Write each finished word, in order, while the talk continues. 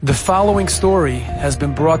The following story has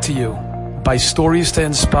been brought to you by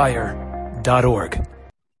StoriesToInspire.org.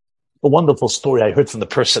 A wonderful story I heard from the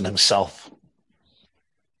person himself.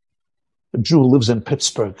 A Jew who lives in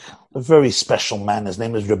Pittsburgh, a very special man. His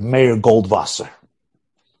name is Reb Meir Goldwasser.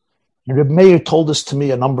 And Reb Meir told this to me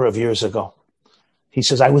a number of years ago. He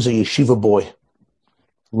says, I was a yeshiva boy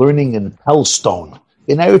learning in Hellstone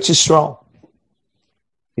in Eretz Yisrael.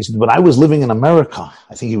 He said, when I was living in America,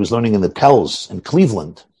 I think he was learning in the Telz in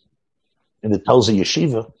Cleveland, in the Telz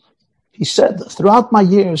Yeshiva. He said, throughout my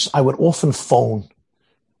years, I would often phone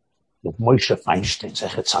with Moshe Feinstein,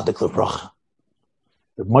 Zechet Tzadik Livracha.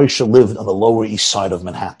 Moshe lived on the Lower East Side of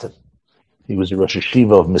Manhattan. He was the Rosh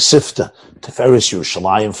Yeshiva of Mesivta, Tiferes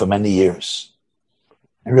Yerushalayim for many years.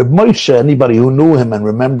 And Reb Moshe, anybody who knew him and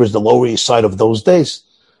remembers the Lower East Side of those days,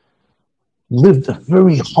 lived a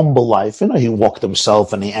very humble life. You know, he walked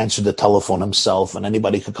himself and he answered the telephone himself and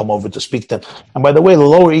anybody could come over to speak to him. And by the way, the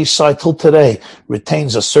Lower East Side till today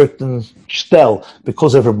retains a certain shtel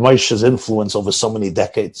because of Reb Moshe's influence over so many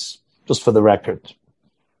decades, just for the record.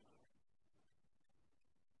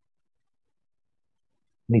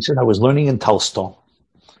 And he said, I was learning in Telstone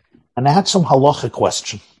and I had some halacha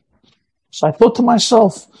question. So I thought to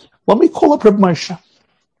myself, let me call up Reb Moshe.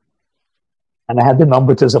 And I had the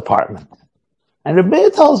number to his apartment. And Reb Meir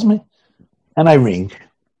tells me, and I ring.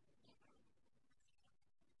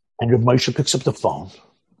 And Reb Moshe picks up the phone.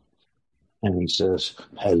 And he says,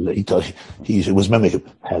 hello. It was me,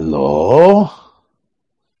 hello.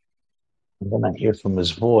 And then I hear from his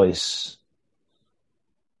voice,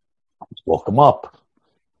 I just woke him up.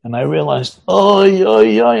 And I realized,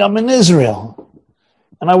 I'm in Israel.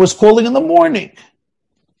 And I was calling in the morning.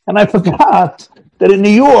 And I forgot that in New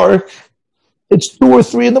York, it's 2 or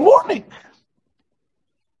 3 in the morning.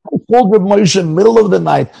 I called Reb Moshe in the middle of the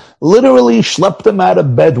night, literally schlepped him out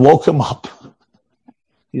of bed, woke him up.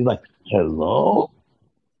 He's like, hello?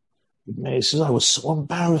 He says, I was so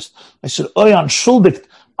embarrassed. I said, I'm schuldig.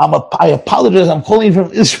 I apologize. I'm calling you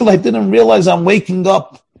from Israel. I didn't realize I'm waking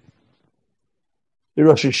up. The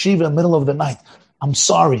Rosh Yeshiva in the middle of the night. I'm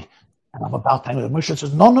sorry. And I'm about to hang up. Moshe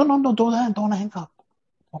says, no, don't hang up.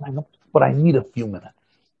 Don't hang up. But I need a few minutes.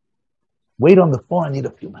 Wait on the phone, I need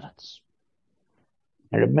a few minutes.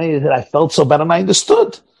 And Reb Meir said, I felt so bad and I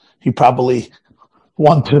understood. He probably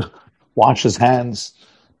wanted to wash his hands,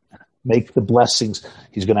 make the blessings.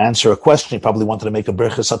 He's going to answer a question. He probably wanted to make a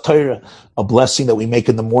Berchas HaTorah, a blessing that we make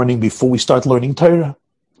in the morning before we start learning Torah.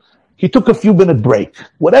 He took a few-minute break.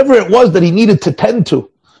 Whatever it was that he needed to tend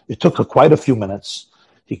to, it took quite a few minutes.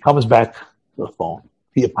 He comes back to the phone.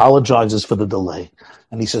 He apologizes for the delay.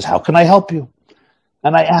 And he says, how can I help you?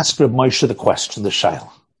 And I asked Reb Moshe the question, the shayla.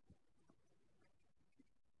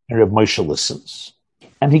 And Reb Moshe listens.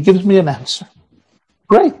 And he gives me an answer.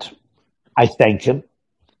 Great. I thank him.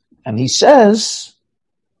 And he says,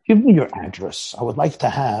 give me your address. I would like to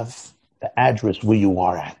have the address where you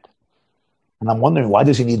are at. And I'm wondering, why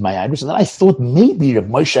does he need my address? And then I thought maybe Reb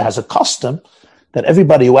Moshe has a custom that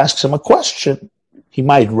everybody who asks him a question, he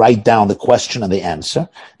might write down the question and the answer,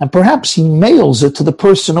 and perhaps he mails it to the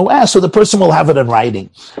person who asked, so the person will have it in writing.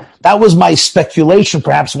 That was my speculation,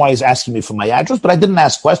 perhaps why he's asking me for my address, but I didn't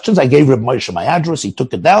ask questions. I gave Reb Moshe my address. He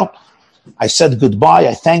took it down. I said goodbye.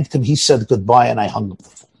 I thanked him. He said goodbye, and I hung up the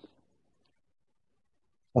phone.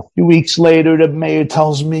 A few weeks later, Reb Meir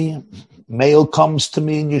tells me, mail comes to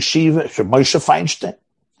me in yeshiva, Reb Moshe Feinstein.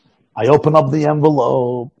 I open up the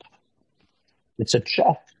envelope. It's a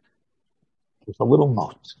check. With a little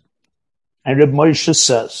note. And Reb Moshe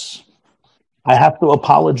says, I have to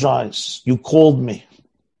apologize. You called me.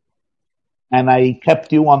 And I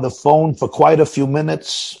kept you on the phone for quite a few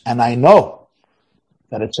minutes. And I know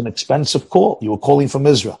that it's an expensive call. You were calling from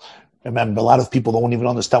Israel. Remember, a lot of people don't even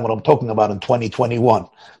understand what I'm talking about in 2021.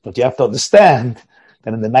 But you have to understand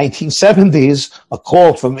that in the 1970s, a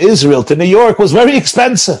call from Israel to New York was very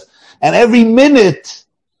expensive. And every minute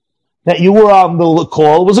that you were on the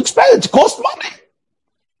call was expensive. It cost money.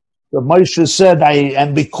 The Moshe said,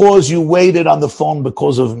 and because you waited on the phone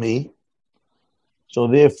because of me, so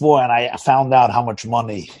therefore, and I found out how much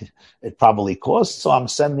money it probably cost, so I'm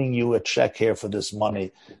sending you a check here for this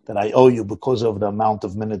money that I owe you because of the amount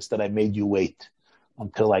of minutes that I made you wait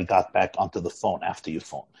until I got back onto the phone after you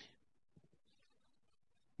phoned me.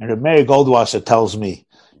 And Reb Meir Goldwasser tells me,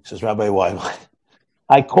 he says, Rabbi, why?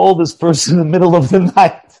 I call this person in the middle of the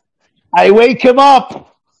night. I wake him up.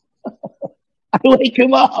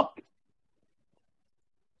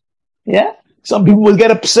 Yeah? Some people would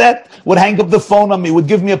get upset, would hang up the phone on me, would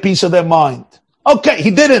give me a piece of their mind. Okay,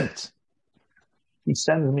 he didn't. He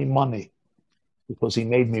sends me money. because he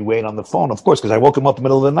made me wait on the phone, of course, because I woke him up in the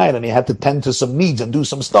middle of the night and he had to tend to some needs and do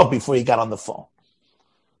some stuff before he got on the phone.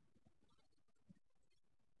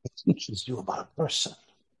 It teaches you about a person.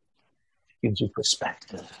 It gives you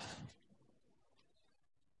perspective.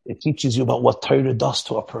 It teaches you about what Torah does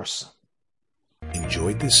to a person.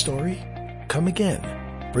 Enjoyed this story? Come again.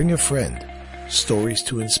 Bring a friend.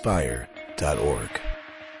 StoriesToInspire.org